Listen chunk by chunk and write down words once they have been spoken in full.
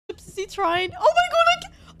steps? Is he trying? Oh my god,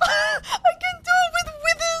 I can do it with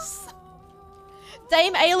Withers!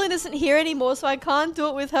 Dame Aelin isn't here anymore, so I can't do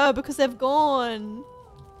it with her because they've gone.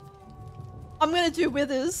 I'm gonna do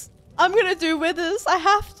Withers. I'm gonna do Withers. I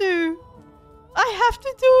have to. I have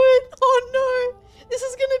to do it. Oh no. This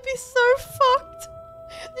is gonna be so fucked.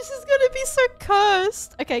 This is gonna be so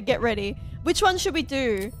cursed. Okay, get ready. Which one should we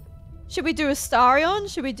do? Should we do Astarion?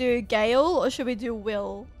 Should we do Gale? Or should we do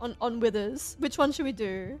Will on Withers? Which one should we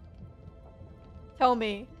do? Tell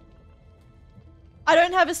me. I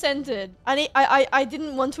don't have Ascended. I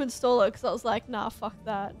didn't want to install it because I was like, nah, fuck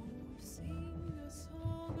that.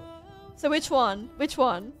 So which one? Which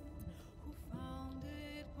one?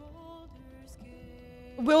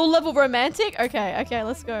 Will level romantic? Okay, okay,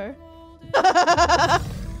 let's go.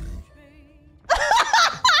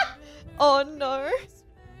 Oh no.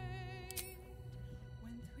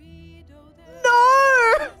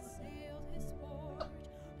 No!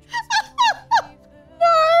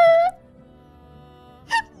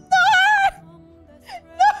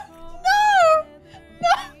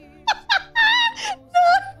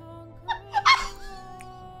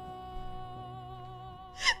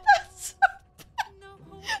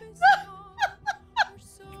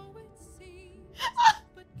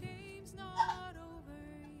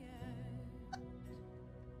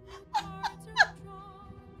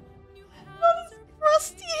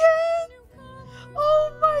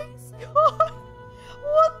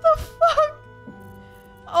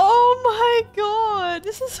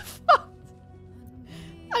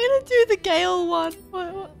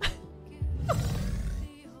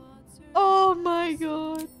 Oh my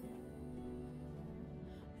god.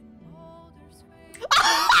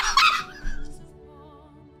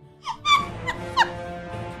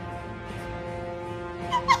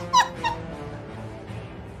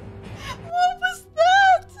 What was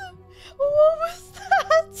that? What was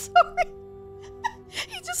that? Sorry.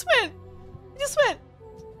 He just went. He just went.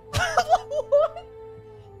 What?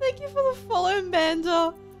 Thank you for the follow,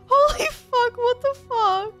 Manda. Holy fuck, what the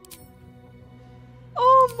fuck?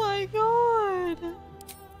 Oh my god.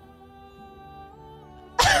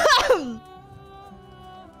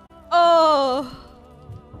 Oh.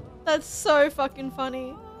 That's so fucking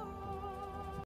funny.